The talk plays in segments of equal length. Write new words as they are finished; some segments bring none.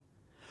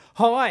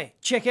Hi,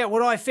 check out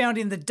what I found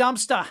in the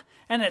dumpster,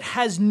 and it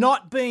has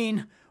not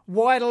been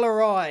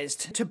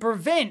Weidlerized. To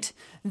prevent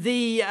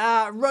the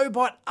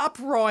robot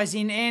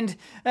uprising and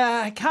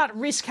can't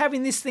risk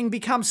having this thing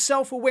become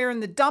self-aware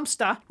in the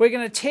dumpster, we're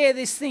going to tear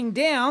this thing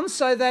down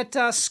so that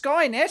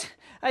Skynet,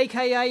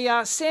 aka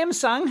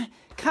Samsung,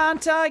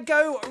 can't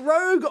go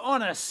rogue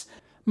on us.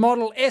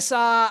 Model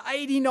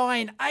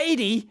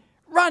SR8980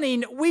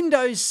 running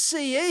Windows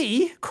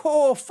CE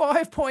Core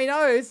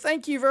 5.0.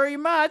 Thank you very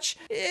much.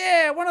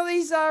 Yeah, one of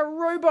these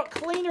robot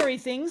cleanery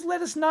things.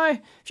 Let us know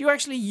if you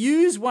actually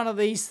use one of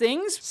these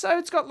things. So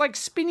it's got like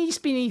spinny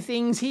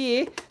things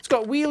here. It's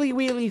got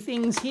wheelie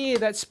things here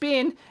that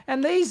spin.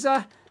 And these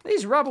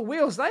rubber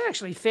wheels,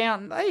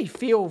 they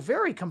feel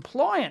very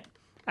compliant.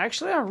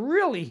 Actually, I'm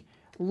really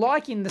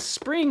liking the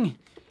spring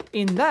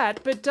in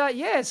that. But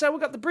yeah, so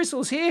we've got the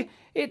bristles here.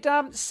 It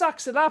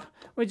sucks it up.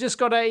 We've just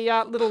got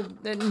a little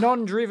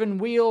non-driven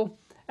wheel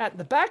at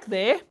the back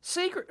there.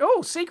 Secret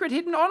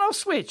hidden on-off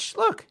switch.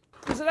 Look,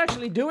 does it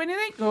actually do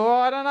anything? Oh,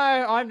 I don't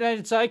know.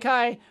 It's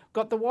okay.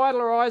 Got the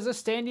Weidlerizer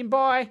standing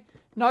by.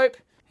 Nope.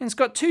 And it's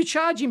got two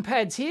charging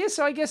pads here,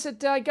 so I guess it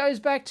goes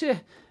back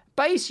to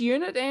base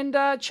unit and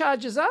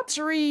charges up.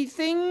 Three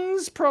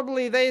things.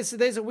 Probably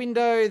there's a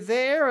window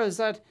there. Is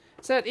that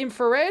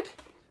infrared?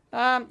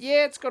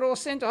 Yeah, it's got all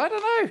I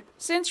don't know,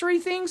 sensory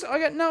things. I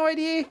got no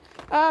idea.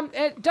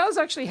 It does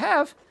actually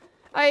have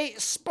a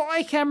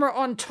spy camera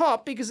on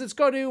top because it's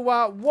got to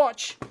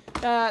watch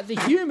the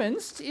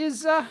humans.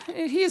 Here's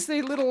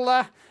the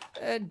little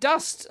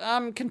dust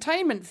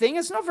containment thing.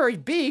 It's not very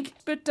big,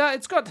 but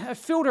it's got a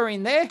filter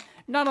in there.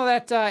 None of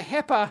that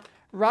HEPA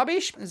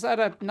rubbish. Is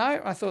that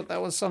no? I thought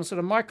that was some sort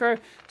of micro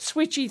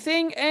switchy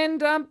thing.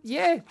 And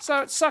yeah,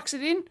 so it sucks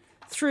it in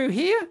through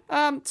here.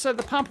 So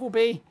the pump will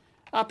be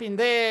up in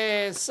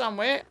there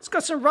somewhere. It's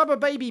got some rubber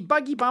baby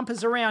buggy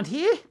bumpers around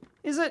here.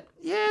 Is it?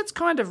 Yeah, it's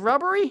kind of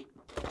rubbery.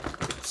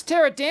 Let's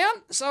tear it down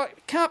so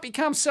it can't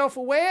become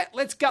self-aware.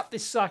 Let's gut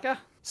this sucker.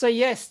 So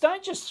yes,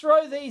 don't just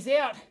throw these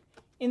out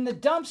in the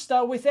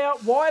dumpster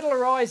without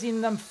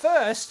Weidlerizing them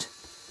first,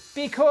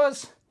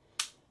 because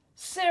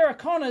Sarah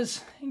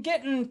Connor's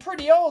getting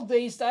pretty old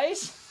these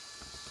days.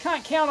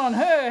 Can't count on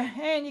her,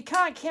 and you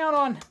can't count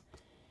on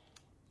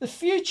the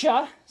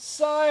future,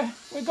 so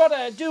we've got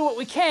to do what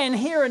we can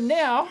here and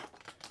now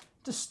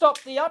to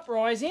stop the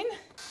uprising.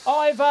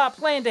 I've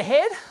planned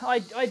ahead.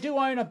 I do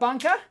own a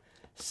bunker,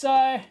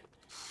 so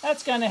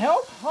that's going to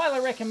help. Highly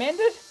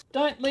recommended.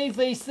 Don't leave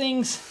these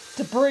things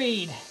to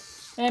breed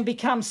and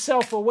become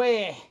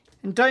self-aware.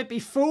 And don't be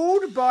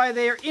fooled by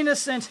their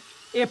innocent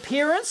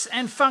appearance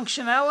and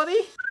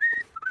functionality.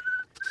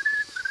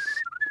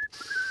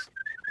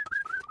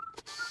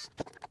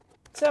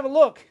 Let's have a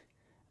look.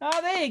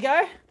 Oh, there you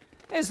go.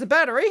 There's the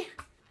battery.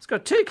 It's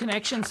got two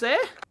connections there.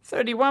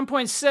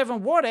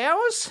 31.7 watt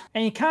hours.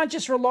 And you can't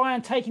just rely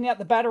on taking out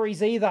the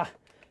batteries either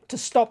to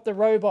stop the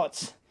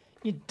robots.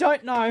 You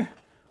don't know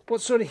what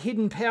sort of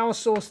hidden power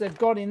source they've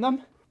got in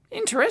them.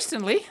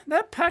 Interestingly,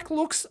 that pack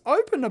looks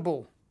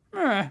openable.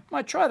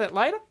 Might try that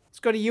later.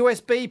 It's got a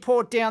USB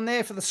port down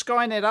there for the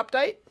Skynet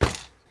update.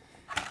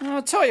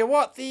 I'll tell you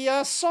what, the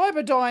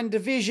Cyberdyne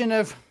division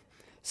of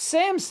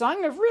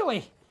Samsung have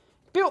really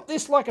built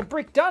this like a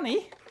brick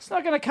dunny. It's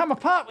not going to come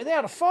apart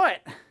without a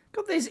fight.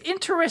 Got these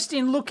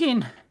interesting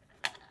looking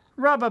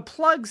rubber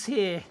plugs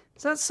here.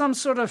 Is that some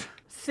sort of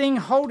thing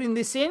holding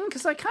this in?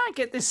 Because I can't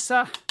get this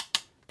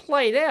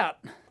played out.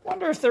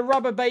 Wonder if the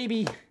rubber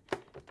baby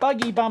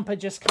buggy bumper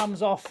just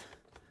comes off.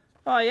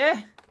 Oh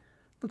yeah,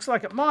 looks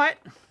like it might.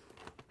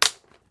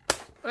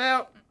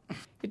 Well,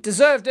 it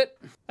deserved it.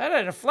 That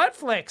had a flat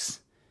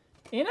flex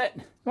in it.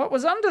 What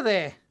was under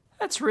there?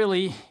 That's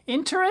really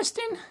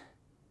interesting.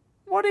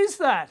 What is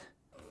that?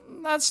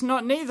 That's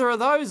not, neither of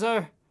those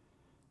are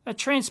a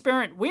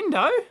transparent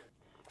window.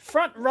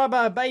 Front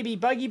rubber baby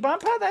buggy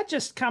bumper, that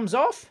just comes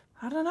off.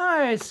 I don't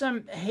know,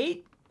 some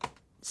heat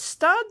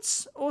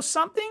studs or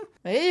something.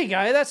 There you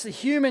go, that's the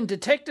human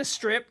detector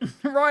strip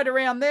right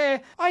around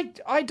there. I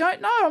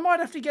don't know, I might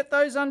have to get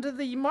those under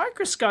the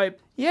microscope.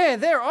 Yeah,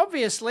 they're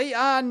obviously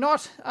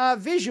not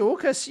visual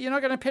because you're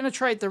not going to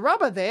penetrate the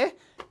rubber there.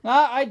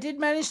 I did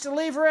manage to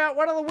lever out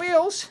one of the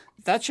wheels.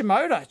 That's your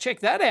motor, check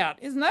that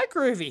out. Isn't that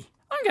groovy?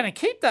 I'm going to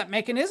keep that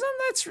mechanism.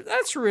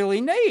 That's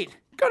really neat.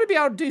 Got to be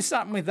able to do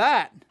something with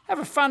that. Have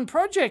a fun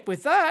project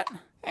with that.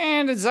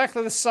 And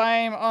exactly the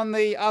same on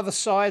the other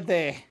side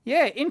there.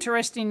 Yeah,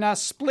 interesting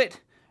split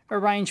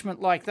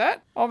arrangement like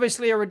that.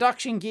 Obviously a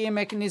reduction gear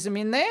mechanism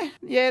in there.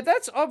 Yeah,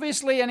 that's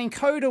obviously an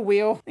encoder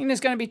wheel. I think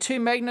there's going to be two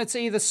magnets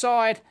either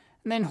side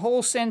and then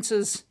hall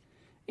sensors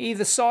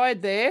either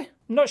side there.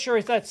 I'm not sure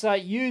if that's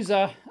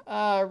user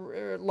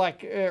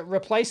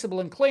replaceable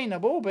and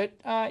cleanable, but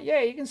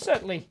yeah, you can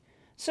certainly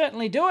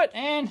do it.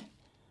 And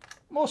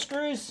more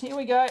screws, here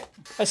we go.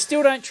 I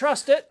still don't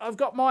trust it. I've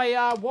got my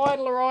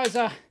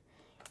Weidlerizer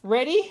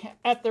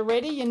at the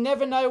ready. You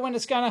never know when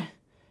it's going to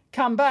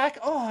come back.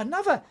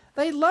 Oh,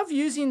 they love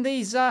using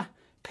these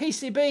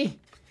PCB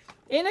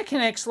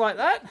interconnects like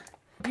that.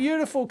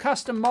 Beautiful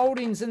custom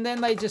moldings, and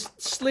then they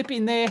just slip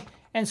in there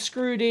and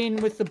screwed in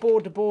with the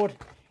board-to-board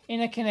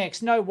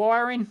interconnects. No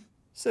wiring.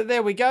 So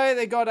there we go.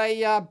 They got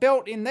a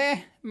belt in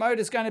there.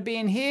 Motor's going to be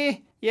in here.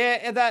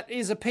 Yeah, that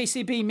is a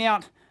PCB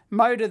mount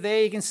motor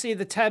there. You can see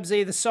the tabs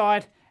either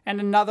side and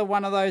another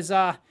one of those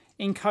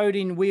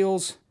encoding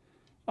wheels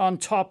on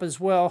top as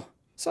well.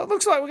 So it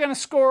looks like we're going to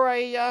score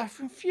a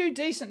few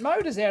decent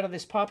motors out of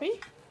this puppy.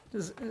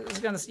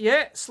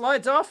 Yeah,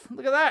 slides off.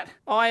 Look at that.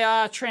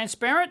 IR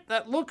transparent.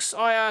 That looks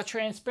IR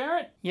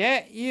transparent.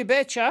 Yeah, you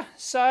betcha.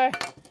 So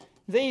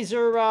these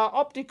are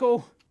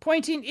optical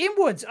pointing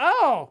inwards.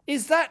 Oh,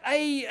 is that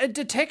a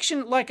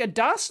detection like a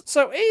dust?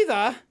 So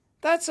either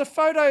that's a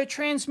photo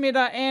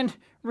transmitter and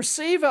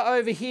receiver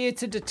over here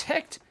to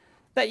detect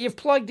that you've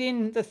plugged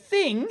in the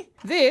thing,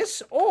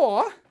 this,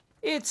 or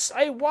it's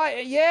a wire.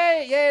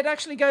 Yeah, it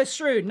actually goes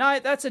through. No,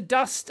 that's a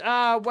dust,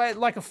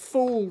 like a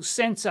full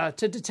sensor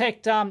to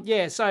detect,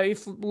 yeah, so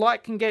if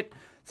light can get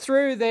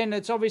through, then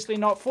it's obviously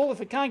not full. If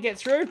it can't get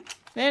through,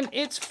 then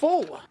it's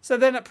full. So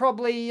then it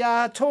probably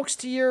talks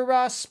to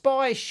your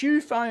spy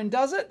shoe phone,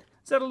 does it?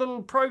 Is that a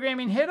little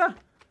programming header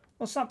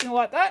or something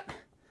like that?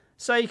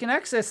 So you can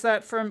access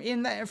that from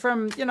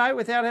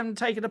without having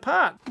to take it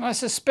apart. I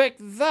suspect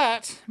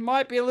that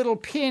might be a little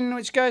pin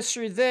which goes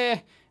through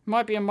there.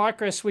 Might be a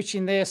micro switch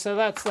in there, so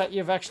that's that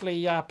you've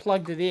actually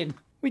plugged it in.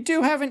 We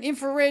do have an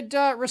infrared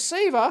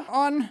receiver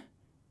on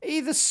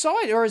either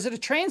side, or is it a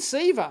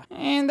transceiver?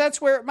 And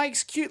that's where it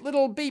makes cute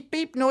little beep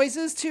beep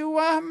noises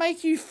to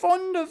make you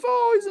fond of,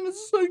 oh, isn't it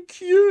so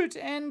cute?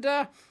 And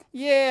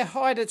yeah,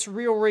 hide its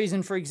real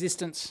reason for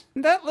existence.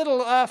 That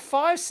little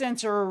 5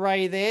 sensor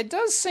array there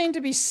does seem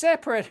to be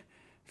separate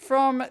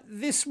from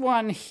this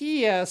one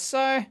here.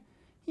 So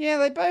yeah,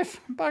 they both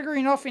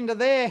buggering off into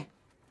there.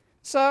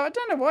 So I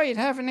don't know why you'd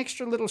have an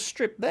extra little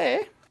strip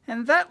there.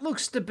 And that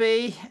looks to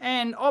be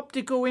an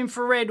optical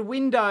infrared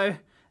window.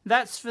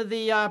 That's for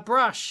the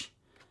brush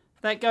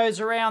that goes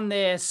around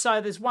there. So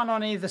there's one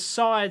on either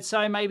side.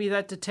 So maybe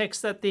that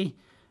detects that the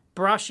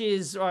brush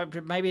is, or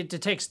maybe it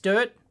detects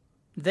dirt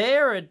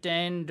there,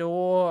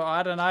 or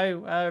I don't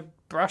know,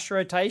 brush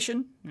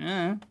rotation.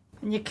 Yeah.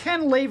 And you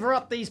can lever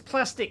up these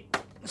plastic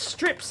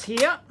strips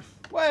here.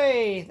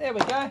 Way, there we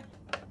go.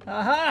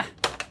 Aha.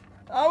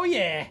 Oh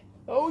yeah.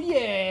 Oh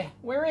yeah,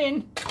 we're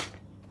in.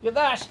 Look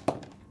at that.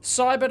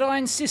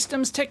 Cyberdyne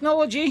Systems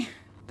technology.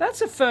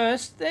 That's a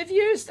first. They've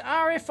used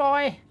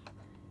RFI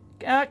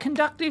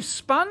conductive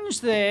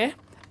sponge there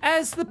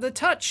as the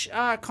touch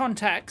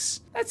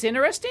contacts. That's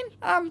interesting.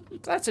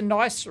 That's a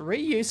nice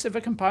reuse of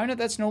a component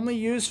that's normally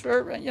used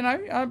for,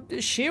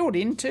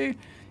 shielding to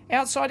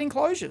outside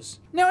enclosures.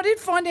 Now, I did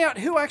find out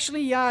who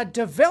actually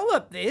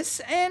developed this,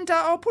 and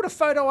I'll put a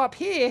photo up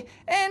here.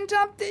 And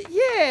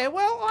yeah,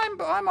 well,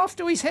 I'm off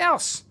to his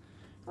house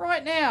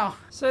right now.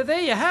 So there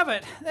you have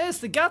it. There's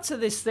the guts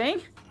of this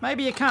thing.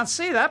 Maybe you can't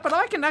see that, but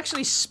I can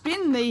actually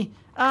spin the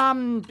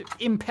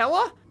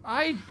impeller.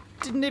 I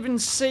didn't even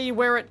see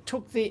where it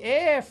took the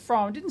air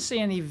from. Didn't see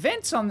any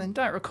vents on them.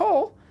 Don't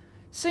recall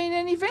seeing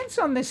any vents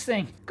on this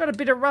thing. Got a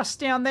bit of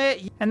rust down there.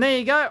 And there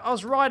you go. I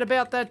was right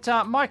about that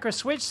micro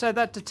switch. So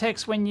that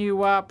detects when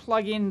you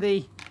plug in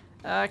the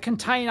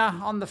container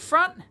on the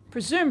front.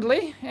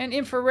 Presumably an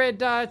infrared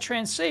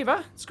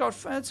transceiver. It's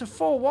a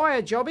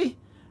 4-wire jobby.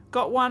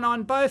 Got one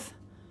on both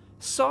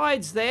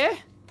sides there,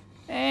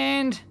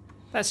 and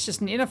that's just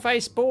an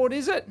interface board,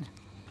 is it?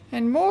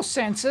 And more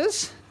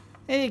sensors.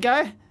 There you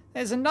go.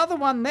 There's another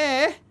one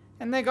there,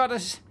 and they got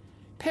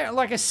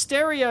like a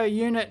stereo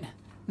unit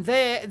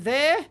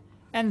there,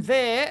 and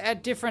there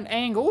at different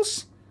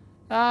angles.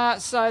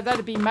 So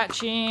that'd be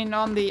matching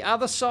on the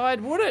other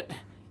side, would it?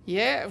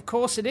 Yeah, of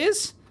course it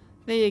is.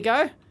 There you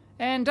go.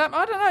 And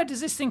I don't know,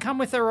 does this thing come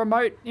with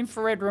a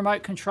infrared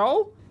remote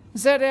control?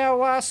 Is that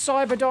our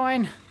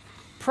Cyberdyne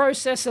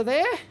processor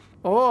there?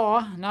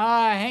 Or, no,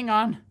 hang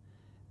on.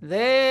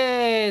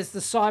 There's the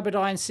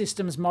Cyberdyne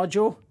Systems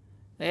module.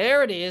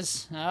 There it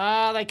is.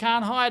 They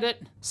can't hide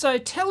it. So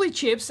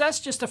Telechips, that's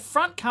just a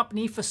front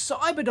company for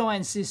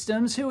Cyberdyne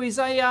Systems, who is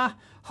a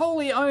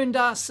wholly owned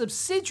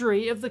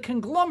subsidiary of the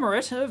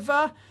conglomerate of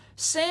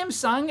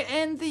Samsung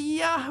and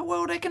the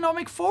World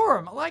Economic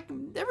Forum. Like,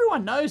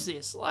 everyone knows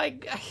this.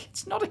 Like,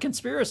 it's not a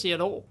conspiracy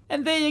at all.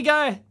 And there you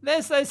go.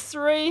 There's those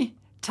 3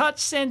 touch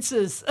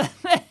sensors.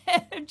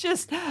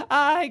 Just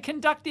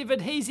conductive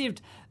adhesive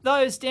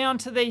those down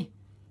to the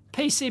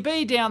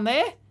PCB down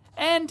there.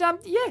 And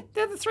yeah,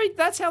 they're the 3.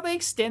 That's how they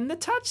extend the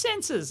touch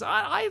sensors.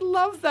 I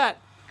love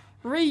that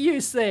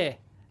reuse there.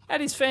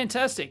 That is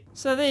fantastic.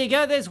 So there you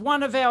go. There's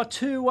one of our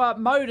 2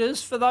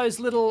 motors for those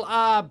little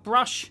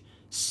brush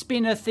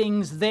spinner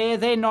things there.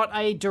 They're not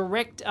a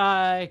direct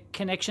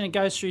connection. It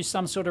goes through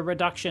some sort of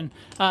reduction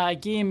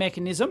gear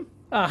mechanism.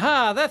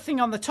 Aha, that thing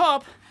on the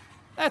top,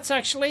 that's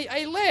actually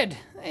a LED.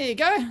 There you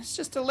go. It's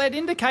just a LED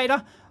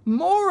indicator.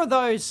 More of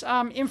those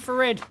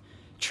infrared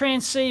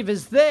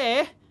transceivers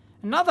there.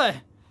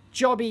 Another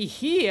jobby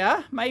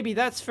here. Maybe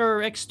that's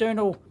for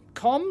external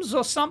comms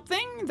or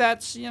something.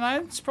 That's,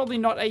 it's probably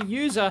not a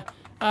user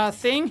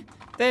thing.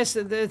 There's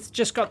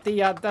just got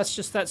the, that's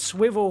just that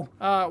swivel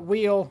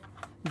wheel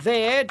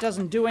there. It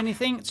doesn't do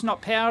anything. It's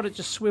not powered. It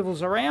just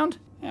swivels around.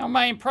 Our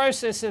main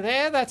processor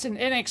there, that's an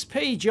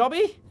NXP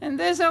jobby. And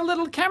there's our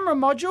little camera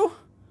module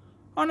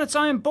on its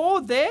own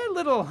board there.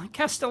 Little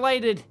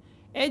castellated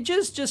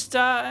edges, just,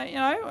 a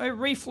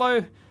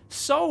reflow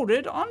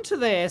soldered onto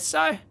there.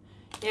 So,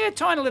 yeah,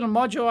 tiny little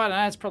module. I don't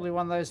know, it's probably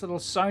one of those little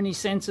Sony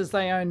sensors.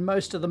 They own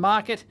most of the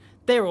market.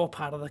 They're all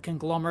part of the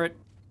conglomerate.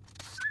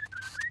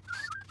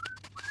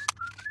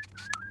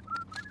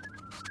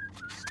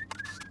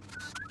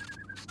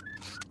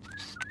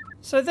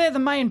 So they're the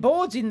main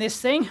boards in this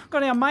thing.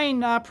 Got our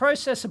main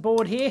processor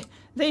board here.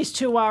 These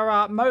two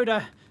are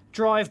motor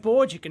drive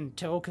boards. You can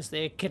tell because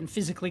they're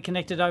physically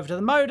connected over to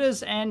the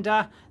motors, and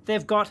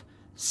they've got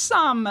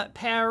some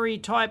powery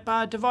type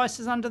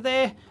devices under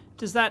there.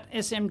 Does that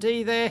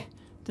SMD there?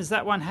 Does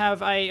that one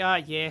have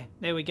a, yeah,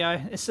 there we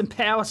go. There's some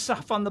power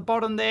stuff on the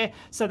bottom there.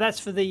 So that's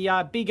for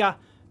the bigger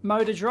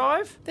motor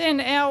drive. Then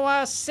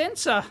our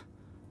sensor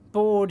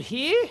board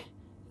here.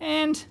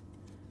 And,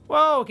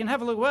 whoa, we can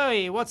have a look.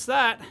 Whoa, what's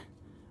that?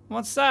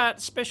 What's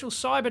that? Special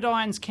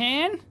Cyberdyne's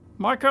can.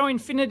 Micro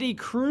Infinity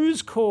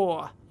Cruise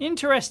Core.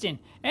 Interesting.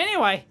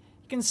 Anyway,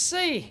 you can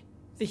see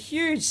the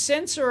huge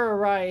sensor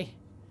array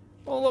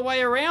all the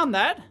way around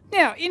that.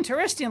 Now,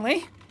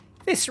 interestingly,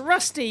 this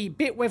rusty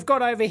bit we've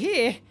got over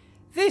here,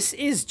 this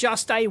is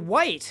just a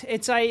weight.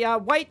 It's a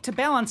weight to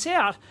balance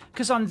out,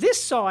 because on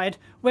this side,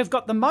 we've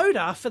got the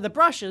motor for the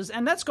brushes,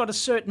 and that's got a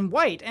certain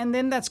weight, and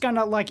then that's going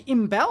to, like,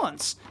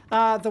 imbalance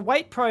the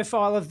weight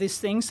profile of this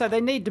thing, so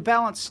they need to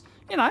balance,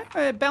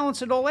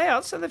 balance it all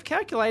out. So they've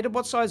calculated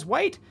what size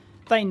weight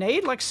they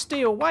need, like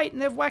steel weight,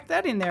 and they've whacked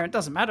that in there. It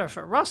doesn't matter if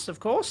it rusts, of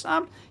course.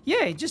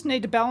 Yeah, you just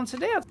need to balance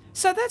it out.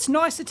 So that's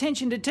nice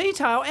attention to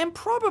detail, and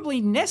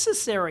probably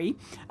necessary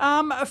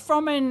from a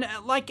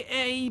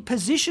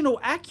positional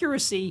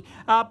accuracy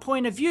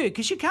point of view,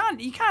 because you can't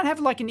have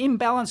like an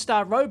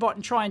imbalanced robot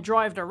and try and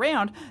drive it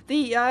around.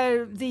 The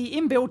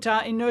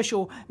inbuilt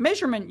inertial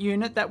measurement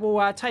unit that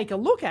we'll take a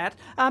look at,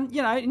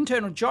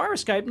 internal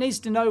gyroscope, needs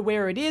to know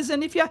where it is,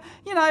 and if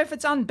if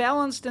it's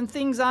unbalanced and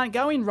things aren't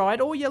going right,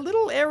 all your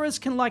little errors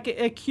can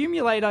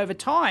accumulate over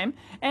time,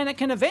 and it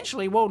can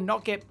eventually,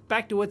 not get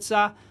back to its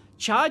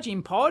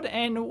charging pod,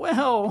 and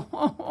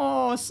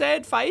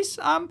sad face,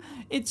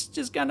 it's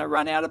just going to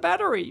run out of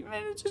battery,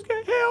 and it's just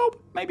going to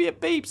help. Maybe it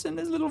beeps, and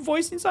there's a little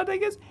voice inside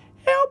that goes,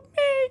 help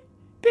me,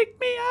 pick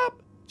me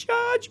up,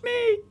 charge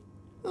me,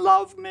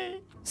 love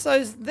me.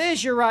 So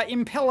there's your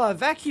impeller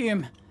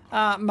vacuum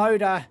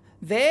motor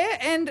there,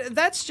 and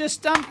that's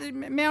just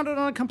mounted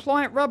on a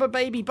compliant rubber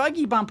baby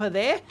buggy bumper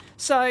there,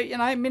 so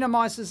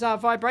minimizes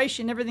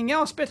vibration and everything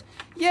else. But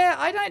yeah,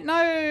 I don't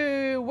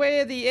know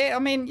where the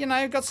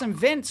air, got some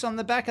vents on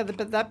the back of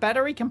that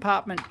battery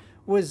compartment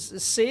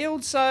was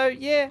sealed, so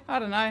yeah, I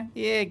don't know,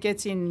 the air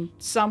gets in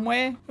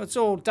somewhere. It's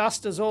all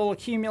dust is all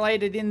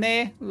accumulated in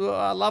there.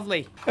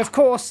 Lovely. Of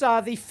course,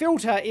 the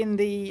filter in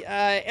the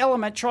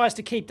Element tries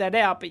to keep that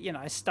out, but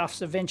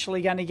stuff's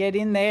eventually going to get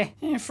in there.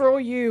 And for all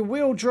you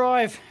wheel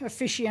drive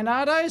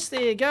aficionados,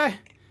 there you go.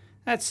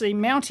 That's the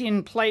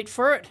mounting plate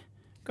for it.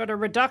 Got a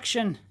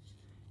reduction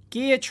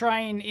gear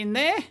train in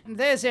there. And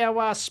there's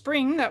our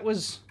spring that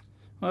was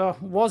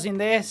in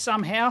there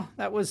somehow.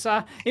 That was,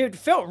 it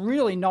felt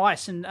really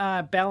nice and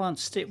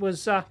balanced. It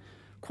was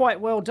quite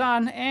well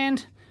done.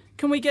 And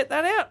can we get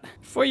that out?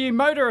 For you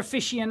motor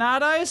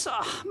aficionados,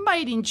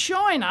 made in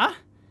China?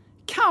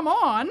 Come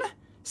on!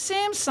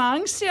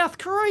 Samsung, South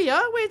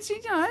Korea,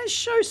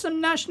 show some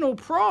national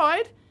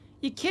pride.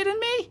 You kidding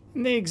me?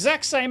 And the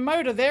exact same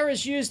motor there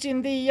is used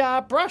in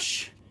the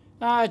brush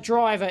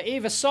driver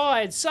either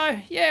side. So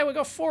yeah, we've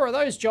got 4 of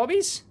those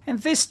jobbies. And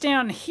this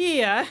down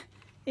here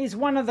is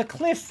one of the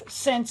cliff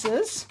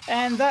sensors,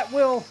 and that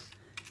will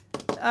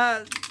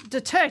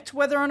detect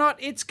whether or not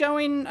it's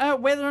going,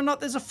 whether or not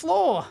there's a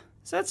flaw.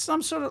 So that's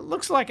some sort of,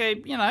 looks like a,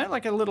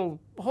 like a little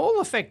Hall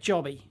effect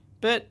jobby,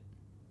 but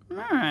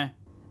no,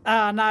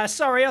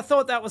 sorry, I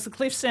thought that was the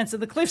cliff sensor.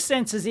 The cliff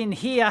sensor's in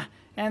here,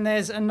 and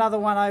there's another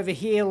one over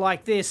here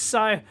like this.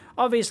 So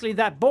obviously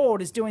that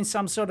board is doing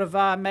some sort of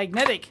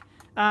magnetic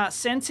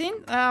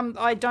sensing.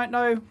 I don't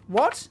know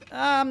what.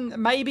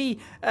 Maybe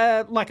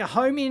like a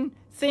homing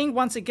thing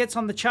once it gets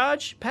on the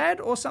charge pad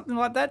or something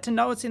like that to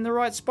know it's in the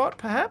right spot,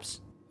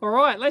 perhaps. All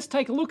right, let's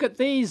take a look at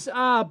these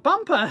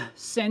bumper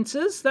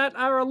sensors that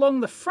are along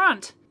the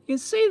front. You can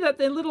see that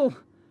they're little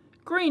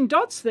green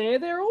dots there.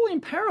 They're all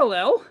in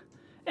parallel,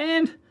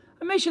 and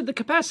I measured the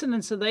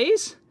capacitance of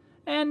these,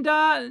 and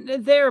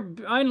they're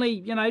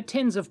only,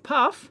 tens of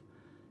puff.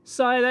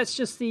 So that's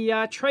just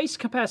the trace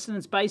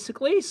capacitance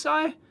basically.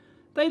 So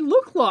they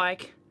look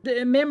like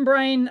the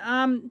membrane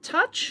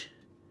touch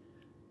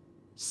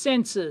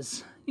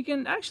sensors. You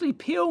can actually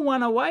peel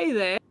one away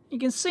there. You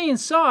can see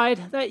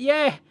inside that,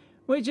 yeah,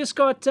 we just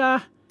got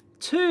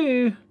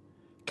 2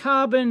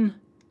 carbon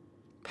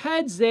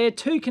pads there,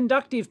 2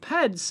 conductive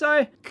pads.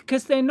 So,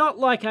 because they're not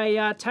like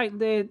a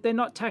they're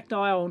not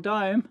tactile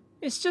dome.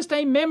 It's just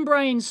a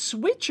membrane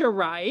switch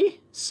array.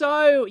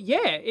 So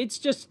yeah, it's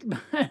just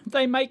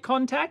they make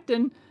contact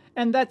and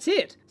that's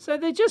it. So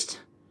they're just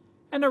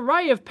an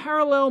array of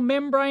parallel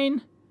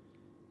membrane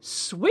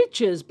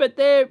switches, but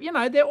they're, you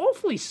know, they're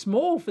awfully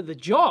small for the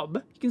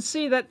job. You can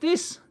see that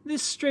this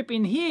strip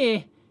in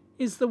here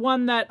is the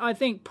one that I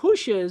think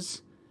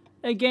pushes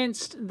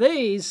against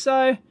these.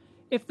 So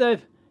if the,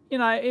 you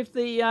know, if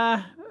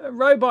the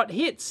robot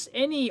hits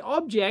any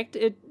object,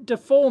 it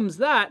deforms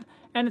that,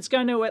 and it's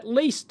going to at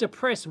least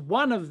depress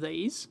one of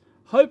these.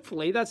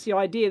 Hopefully, that's the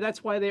idea.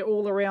 That's why they're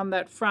all around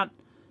that front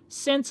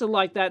sensor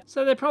like that.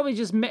 So they probably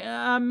just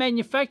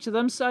manufacture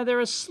them so they're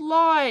a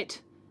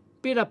slight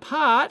bit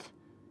apart,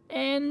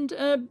 and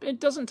it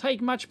doesn't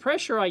take much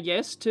pressure, I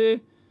guess, to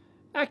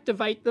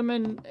activate them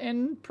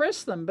and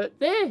press them. But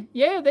there,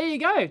 yeah, there you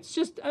go. It's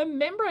just a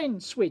membrane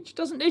switch.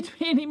 Doesn't need to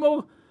be any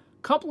more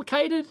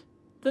complicated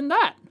than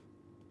that.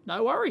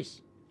 No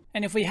worries.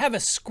 And if we have a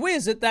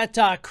squiz at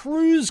that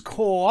cruise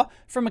core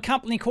from a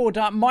company called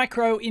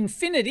Micro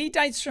Infinity,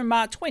 dates from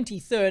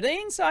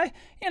 2013, so,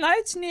 you know,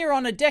 it's near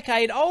on a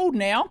decade old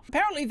now.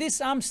 Apparently this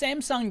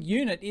Samsung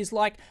unit is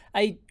like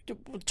a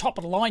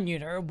top-of-the-line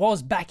unit. It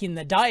was back in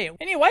the day.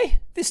 Anyway,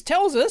 this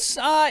tells us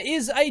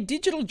is a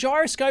digital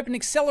gyroscope and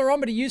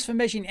accelerometer used for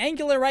measuring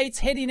angular rates,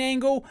 heading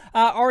angle,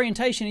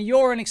 orientation of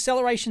yaw, and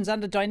accelerations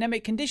under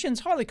dynamic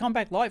conditions. Highly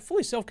compact, light,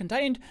 fully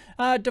self-contained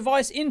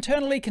device.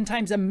 Internally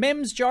contains a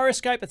MEMS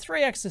gyroscope, a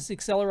 3-axis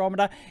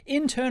accelerometer,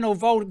 internal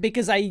volt,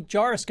 because a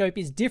gyroscope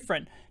is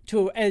different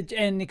to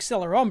an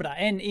accelerometer.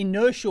 An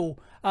inertial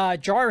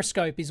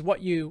gyroscope is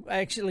what you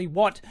actually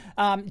want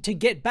to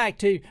get back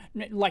to,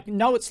 like,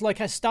 know its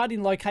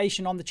starting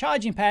location on the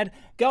charging pad,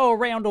 go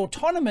around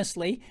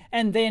autonomously,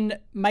 and then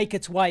make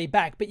its way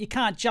back. But you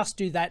can't just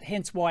do that,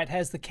 hence why it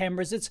has the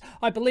cameras.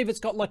 I believe it's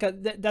got like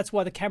that's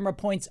why the camera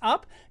points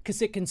up,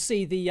 because it can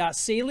see the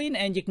ceiling,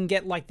 and you can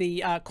get like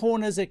the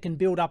corners. It can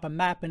build up a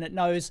map, and it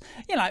knows,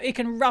 you know, it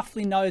can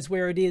roughly knows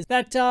where it is.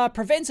 That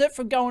prevents it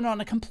from going on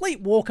a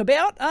complete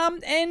walkabout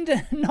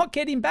and not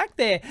getting back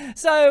there.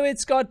 So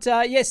it's got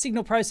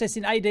signal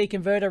processing, AD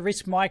converter,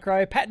 RISC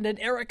Micro, patented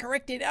error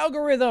corrected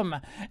algorithm,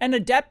 an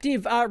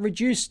adaptive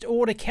reduced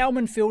order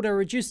Kalman filter,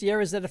 reduce the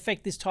errors that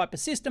affect this type of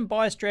system,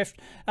 bias drift,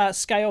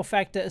 scale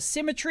factor,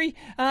 symmetry.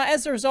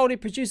 As a result, it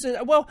produces,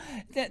 well,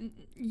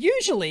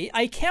 usually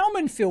a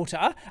Kalman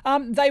filter,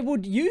 they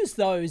would use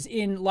those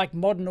in like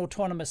modern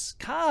autonomous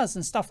cars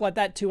and stuff like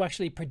that to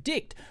actually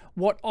predict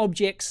what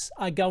objects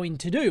are going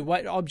to do,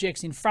 what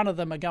objects in front of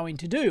them are going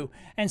to do,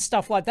 and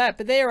stuff like that.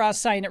 But they are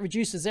saying it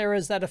reduces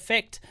errors that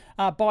affect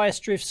bias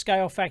drift,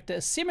 scale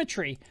factor,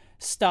 symmetry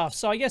stuff.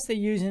 So I guess they're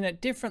using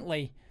it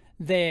differently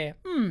there.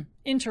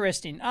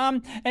 Interesting.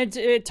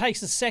 It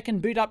takes a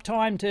second boot up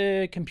time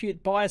to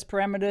compute bias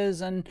parameters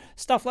and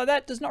stuff like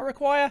that. Does not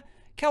require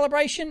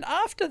calibration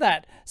after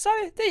that. So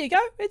there you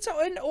go. It's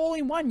an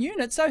all-in-one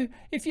unit. So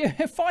if you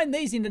find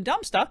these in the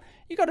dumpster,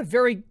 you got a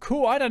very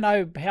cool, I don't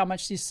know how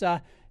much this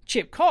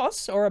chip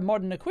costs or a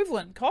modern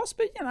equivalent costs,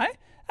 but you know,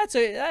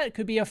 that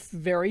could be a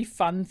very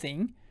fun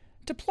thing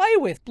to play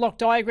with. Block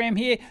diagram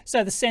here.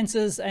 So the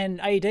sensors and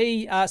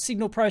AD,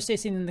 signal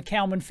processing in the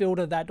Kalman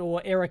filter, that,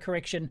 or error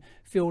correction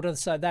filter.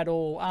 So that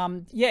all,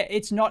 yeah,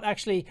 it's not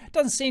actually,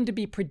 doesn't seem to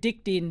be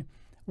predicting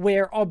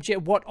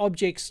what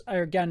objects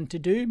are going to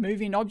do,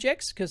 moving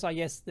objects, because I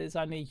guess there's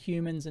only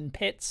humans and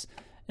pets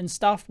and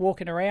stuff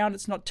walking around.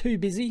 It's not too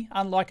busy,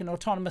 unlike an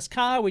autonomous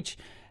car, which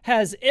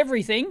has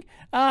everything,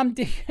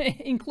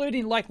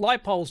 including like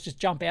light poles just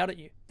jump out at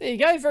you. There you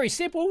go, very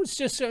simple. It's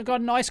just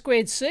got an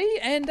I2C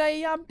and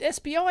a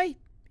SPI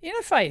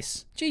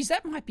interface. Geez,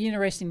 that might be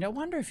interesting. I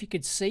wonder if you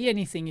could see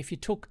anything if you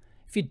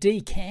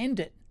decanned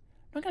it.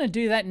 I'm not going to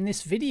do that in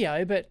this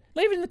video, but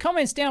leave it in the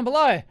comments down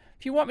below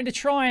if you want me to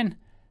try and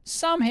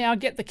somehow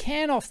get the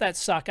can off that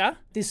sucker.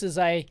 This is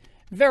a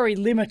very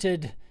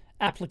limited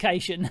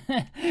application.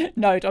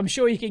 Note, I'm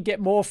sure you could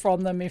get more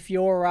from them if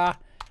you're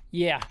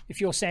if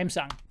you're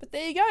Samsung. But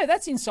there you go,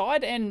 that's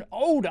inside an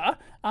older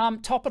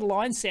top of the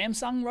line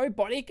Samsung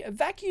robotic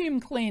vacuum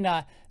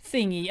cleaner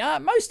thingy.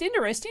 Most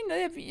interesting.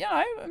 They've, you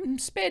know,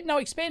 spared no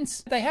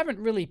expense. They haven't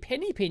really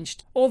penny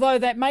pinched. Although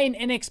that main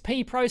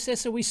NXP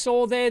processor we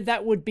saw there,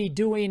 that would be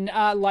doing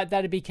like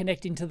that'd be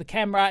connecting to the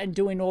camera and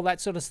doing all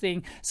that sort of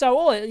thing. So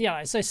all, you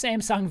know, so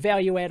Samsung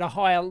value add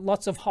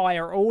lots of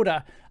higher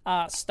order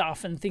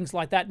stuff and things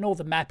like that, and all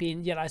the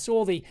mapping, you know, so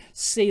all the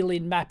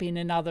ceiling mapping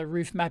and other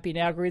roof mapping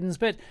algorithms.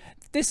 But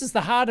this is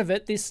the heart of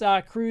it, this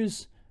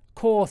cruise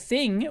core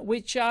thing,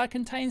 which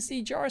contains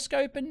the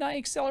gyroscope and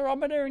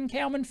accelerometer and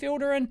Kalman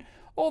filter and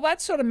all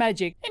that sort of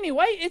magic.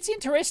 Anyway, it's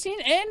interesting,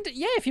 and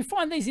yeah, if you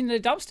find these in the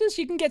dumpsters,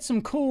 you can get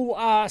some cool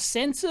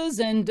sensors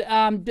and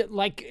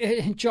like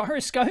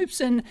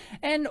gyroscopes and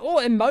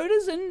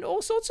motors and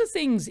all sorts of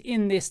things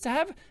in this to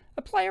have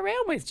a play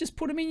around with. Just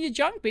put them in your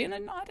junk bin,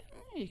 and I don't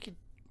know, you could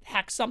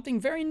hack something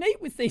very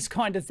neat with these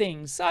kind of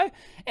things. So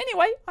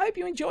anyway, I hope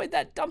you enjoyed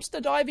that dumpster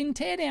diving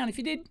teardown. If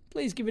you did,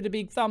 please give it a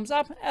big thumbs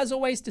up. As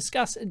always,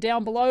 discuss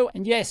down below.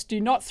 And yes, do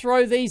not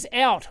throw these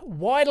out.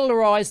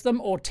 Widlerize them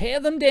or tear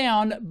them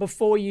down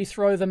before you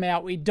throw them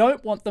out. We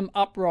don't want them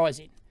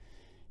uprising.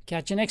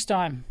 Catch you next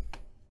time.